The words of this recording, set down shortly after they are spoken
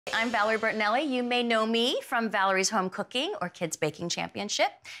I'm Valerie Bertinelli. You may know me from Valerie's Home Cooking or Kids Baking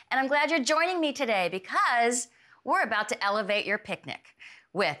Championship. And I'm glad you're joining me today because we're about to elevate your picnic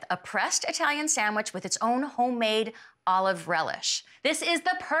with a pressed Italian sandwich with its own homemade olive relish. This is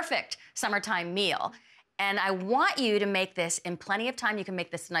the perfect summertime meal. And I want you to make this in plenty of time. You can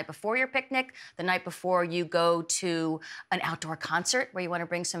make this the night before your picnic, the night before you go to an outdoor concert where you want to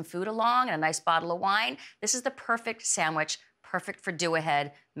bring some food along and a nice bottle of wine. This is the perfect sandwich, perfect for do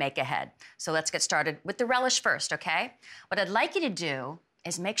ahead, make ahead. So let's get started with the relish first, okay? What I'd like you to do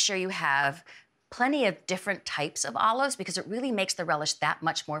is make sure you have plenty of different types of olives because it really makes the relish that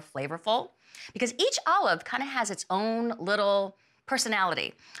much more flavorful. Because each olive kind of has its own little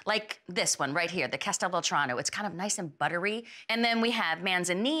personality. Like this one right here, the Castelvetrano. It's kind of nice and buttery. And then we have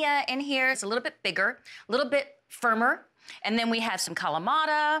manzanilla in here. It's a little bit bigger, a little bit firmer. And then we have some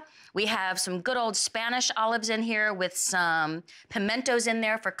Kalamata. We have some good old Spanish olives in here with some pimentos in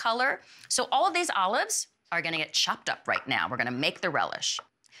there for color. So all of these olives are gonna get chopped up right now. We're gonna make the relish.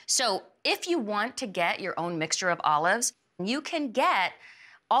 So if you want to get your own mixture of olives, you can get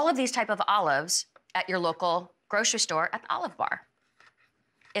all of these type of olives at your local grocery store at the Olive Bar.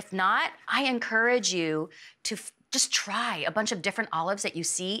 If not, I encourage you to just try a bunch of different olives that you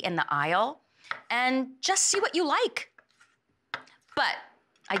see in the aisle and just see what you like. But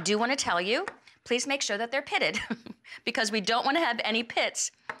I do want to tell you, please make sure that they're pitted because we don't want to have any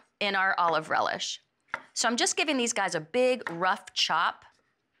pits in our olive relish. So I'm just giving these guys a big rough chop,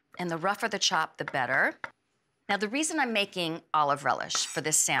 and the rougher the chop, the better. Now, the reason I'm making olive relish for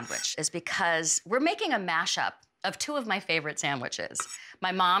this sandwich is because we're making a mashup of two of my favorite sandwiches.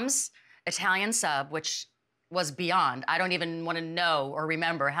 My mom's Italian sub, which was beyond. I don't even want to know or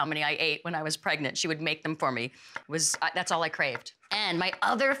remember how many I ate when I was pregnant. She would make them for me. That's all I craved. And my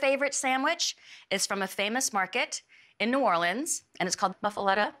other favorite sandwich is from a famous market in New Orleans, and it's called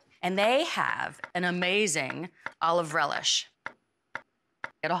Muffaletta. And they have an amazing olive relish.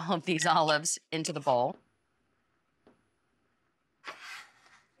 Get all of these olives into the bowl.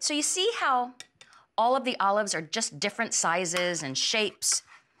 So you see how all of the olives are just different sizes and shapes?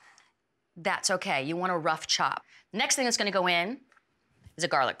 That's okay. You want a rough chop. Next thing that's going to go in is a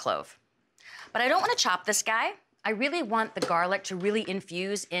garlic clove. But I don't want to chop this guy. I really want the garlic to really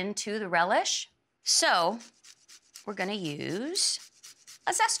infuse into the relish. So we're going to use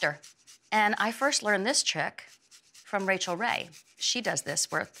a zester. And I first learned this trick from Rachel Ray. She does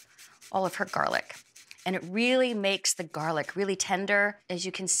this with all of her garlic. And it really makes the garlic really tender. As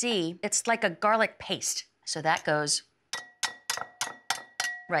you can see, it's like a garlic paste. So that goes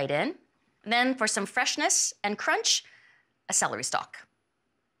right in. And then for some freshness and crunch, a celery stalk.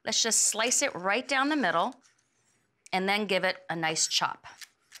 Let's just slice it right down the middle and then give it a nice chop.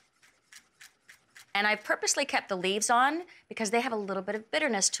 And I've purposely kept the leaves on because they have a little bit of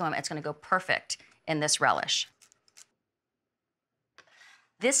bitterness to them. It's gonna go perfect in this relish.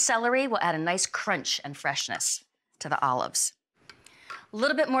 This celery will add a nice crunch and freshness to the olives. A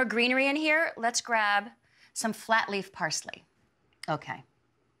little bit more greenery in here. Let's grab some flat leaf parsley. Okay.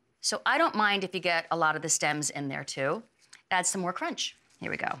 So I don't mind if you get a lot of the stems in there too. Add some more crunch. Here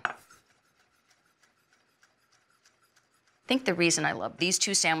we go. I think the reason I love these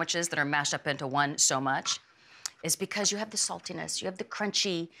two sandwiches that are mashed up into one so much is because you have the saltiness, you have the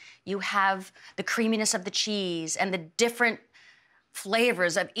crunchy, you have the creaminess of the cheese and the different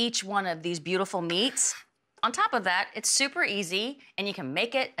flavors of each one of these beautiful meats. On top of that, it's super easy and you can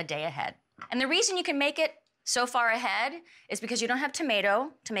make it a day ahead. And the reason you can make it so far ahead is because you don't have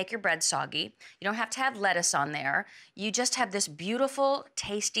tomato to make your bread soggy. You don't have to have lettuce on there. You just have this beautiful,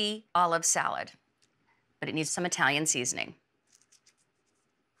 tasty olive salad. But it needs some Italian seasoning.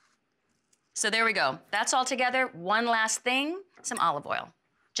 So there we go. That's all together. One last thing, some olive oil.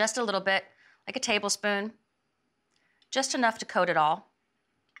 Just a little bit, like a tablespoon. Just enough to coat it all.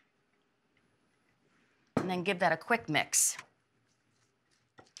 And then give that a quick mix.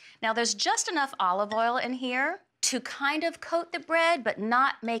 Now there's just enough olive oil in here to kind of coat the bread, but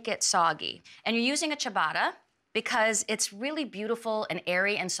not make it soggy. And you're using a ciabatta because it's really beautiful and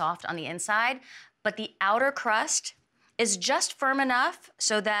airy and soft on the inside, but the outer crust is just firm enough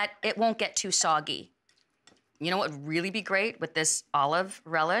so that it won't get too soggy. You know what would really be great with this olive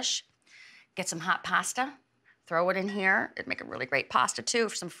relish? Get some hot pasta, throw it in here. It'd make a really great pasta too,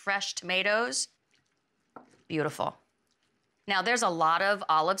 for some fresh tomatoes. Beautiful. Now there's a lot of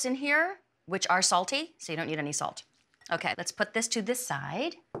olives in here, which are salty, so you don't need any salt. Okay, let's put this to this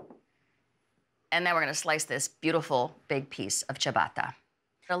side. And then we're gonna slice this beautiful big piece of ciabatta.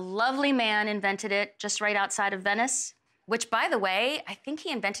 A lovely man invented it just right outside of Venice, which, by the way, I think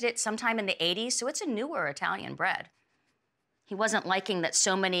he invented it sometime in the 80s, so it's a newer Italian bread. he wasn't liking that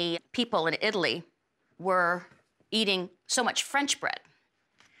so many people in Italy were eating so much French bread.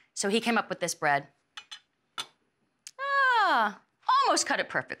 So he came up with this bread. Almost cut it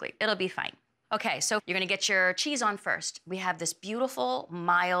perfectly. It'll be fine. Okay, so you're gonna get your cheese on first. We have this beautiful,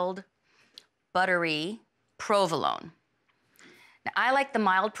 mild, buttery provolone. Now, I like the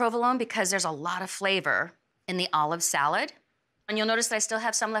mild provolone because there's a lot of flavor in the olive salad. And you'll notice that I still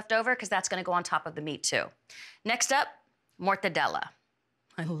have some left over because that's gonna go on top of the meat too. Next up, mortadella.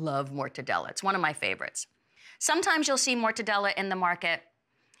 I love mortadella. It's one of my favorites. Sometimes you'll see mortadella in the market.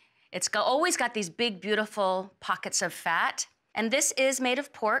 It's always got these big, beautiful pockets of fat. And this is made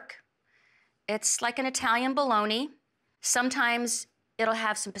of pork. It's like an Italian bologna. Sometimes it'll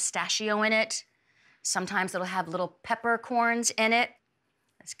have some pistachio in it. Sometimes it'll have little peppercorns in it.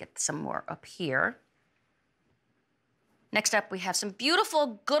 Let's get some more up here. Next up, we have some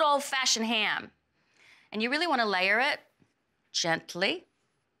beautiful, good old-fashioned ham. And you really want to layer it gently.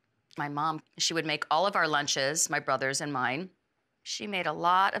 My mom, she would make all of our lunches, my brother's and mine. She made a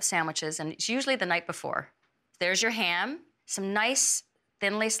lot of sandwiches, and it's usually the night before. There's your ham, some nice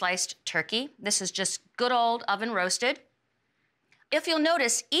thinly sliced turkey. This is just good old oven roasted. If you'll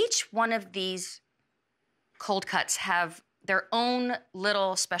notice, each one of these cold cuts have their own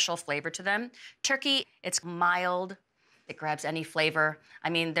little special flavor to them. Turkey, it's mild. It grabs any flavor. I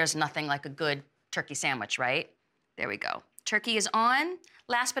mean, there's nothing like a good turkey sandwich, right? There we go. Turkey is on.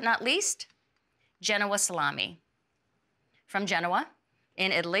 Last but not least, Genoa salami from Genoa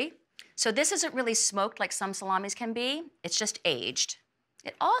in Italy. So this isn't really smoked like some salamis can be. It's just aged.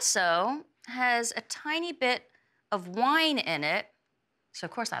 It also has a tiny bit of wine in it. So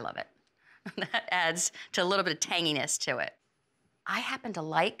of course I love it. That adds to a little bit of tanginess to it. I happen to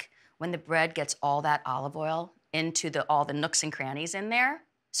like when the bread gets all that olive oil into all the nooks and crannies in there.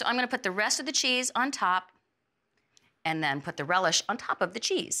 So I'm gonna put the rest of the cheese on top and then put the relish on top of the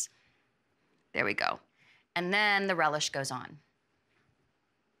cheese. There we go. And then the relish goes on.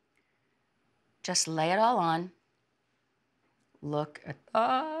 Just lay it all on. Look at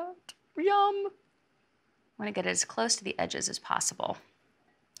that, yum. I wanna get it as close to the edges as possible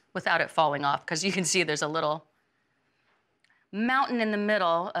without it falling off, because you can see there's a little mountain in the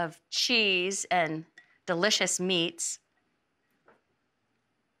middle of cheese and delicious meats.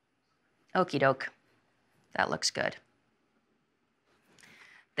 Okie doke, that looks good.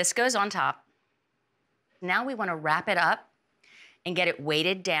 This goes on top. Now we wanna wrap it up and get it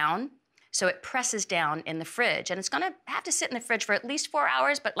weighted down so it presses down in the fridge. And it's gonna have to sit in the fridge for at least 4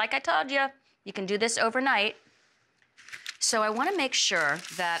 hours, but like I told you, you can do this overnight. So I wanna make sure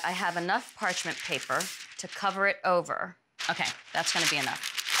that I have enough parchment paper to cover it over. Okay, that's gonna be enough.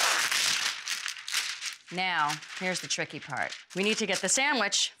 Now, here's the tricky part. We need to get the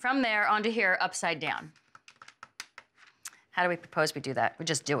sandwich from there onto here upside down. How do we propose we do that? We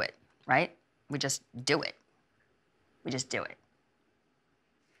just do it, right? We just do it. We just do it.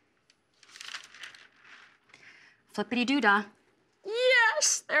 Flippity-doo-dah.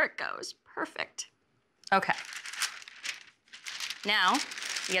 Yes, there it goes. Perfect. Okay. Now,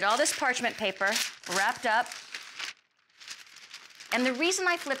 you get all this parchment paper wrapped up. And the reason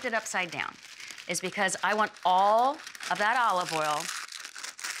I flipped it upside down is because I want all of that olive oil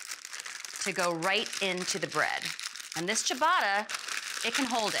to go right into the bread. And this ciabatta, it can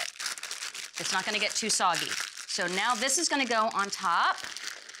hold it. It's not gonna get too soggy. So now this is gonna go on top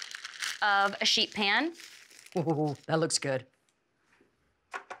of a sheet pan. Ooh, that looks good.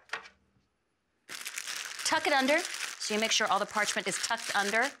 Tuck it under, so you make sure all the parchment is tucked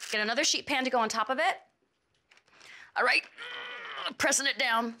under. Get another sheet pan to go on top of it. All right, pressing it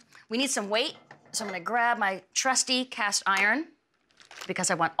down. We need some weight, so I'm gonna grab my trusty cast iron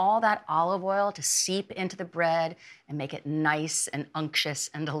because I want all that olive oil to seep into the bread and make it nice and unctuous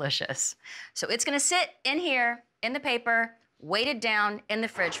and delicious. So it's gonna sit in here, in the paper, weighted down in the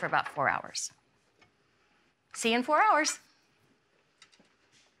fridge for about 4 hours. See you in 4 hours.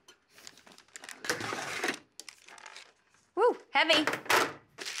 Woo, heavy.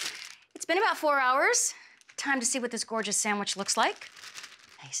 It's been about 4 hours. Time to see what this gorgeous sandwich looks like.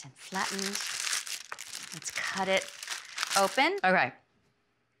 Nice and flattened. Let's cut it open. Okay.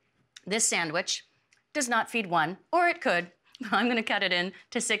 This sandwich does not feed one, or it could. I'm gonna cut it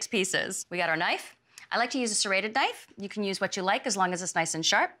into 6 pieces. We got our knife. I like to use a serrated knife. You can use what you like as long as it's nice and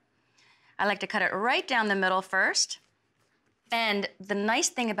sharp. I like to cut it right down the middle first. And the nice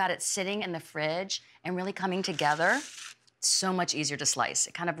thing about it sitting in the fridge and really coming together, it's so much easier to slice.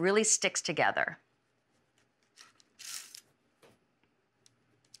 It kind of really sticks together.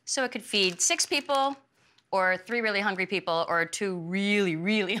 So it could feed 6 people, or 3 really hungry people, or 2 really,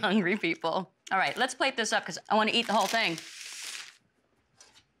 really hungry people. All right, let's plate this up because I want to eat the whole thing.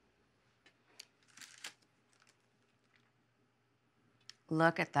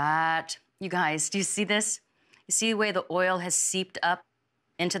 Look at that. You guys, do you see this? You see the way the oil has seeped up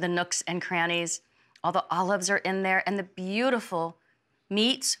into the nooks and crannies? All the olives are in there, and the beautiful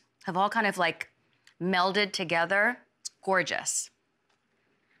meats have all kind of like melded together. It's gorgeous.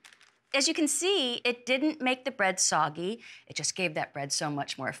 As you can see, it didn't make the bread soggy. It just gave that bread so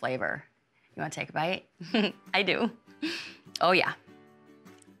much more flavor. You want to take a bite? I do. Oh, yeah.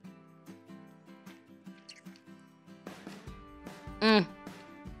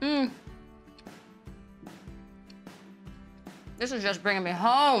 This is just bringing me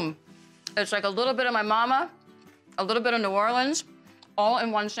home. It's like a little bit of my mama, a little bit of New Orleans, all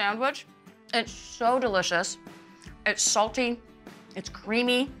in one sandwich. It's so delicious. It's salty, it's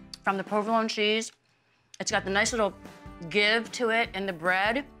creamy from the provolone cheese. It's got the nice little give to it in the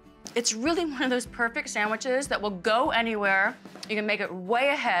bread. It's really one of those perfect sandwiches that will go anywhere. You can make it way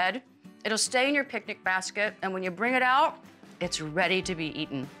ahead. It'll stay in your picnic basket, and when you bring it out, it's ready to be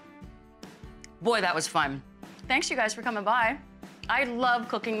eaten. Boy, that was fun. Thanks, you guys, for coming by. I love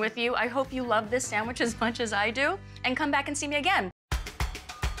cooking with you. I hope you love this sandwich as much as I do, and come back and see me again.